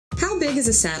big is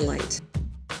a satellite?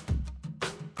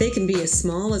 They can be as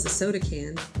small as a soda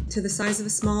can to the size of a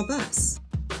small bus.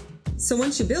 So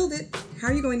once you build it, how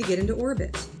are you going to get into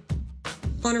orbit?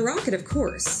 On a rocket, of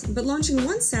course, but launching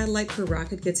one satellite per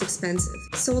rocket gets expensive.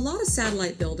 So a lot of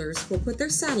satellite builders will put their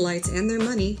satellites and their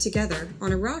money together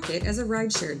on a rocket as a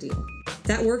rideshare deal.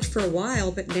 That worked for a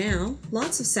while, but now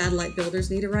lots of satellite builders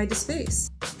need a ride to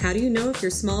space. How do you know if your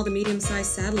small to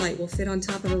medium-sized satellite will fit on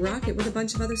top of a rocket with a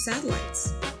bunch of other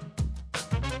satellites?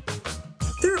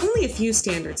 There are only a few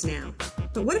standards now,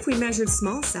 but what if we measured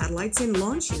small satellites in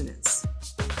launch units?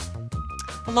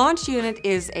 A launch unit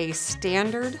is a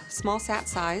standard small sat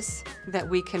size that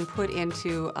we can put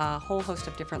into a whole host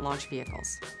of different launch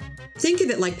vehicles. Think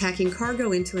of it like packing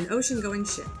cargo into an ocean-going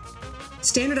ship.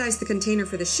 Standardize the container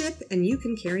for the ship and you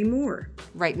can carry more.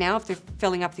 Right now, if they're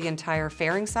filling up the entire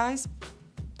fairing size,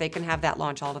 they can have that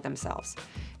launch all to themselves.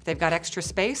 If they've got extra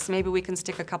space, maybe we can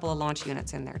stick a couple of launch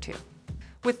units in there too.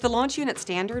 With the launch unit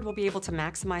standard, we'll be able to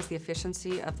maximize the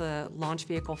efficiency of the launch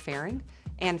vehicle fairing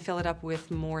and fill it up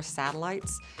with more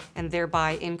satellites and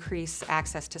thereby increase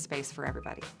access to space for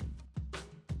everybody.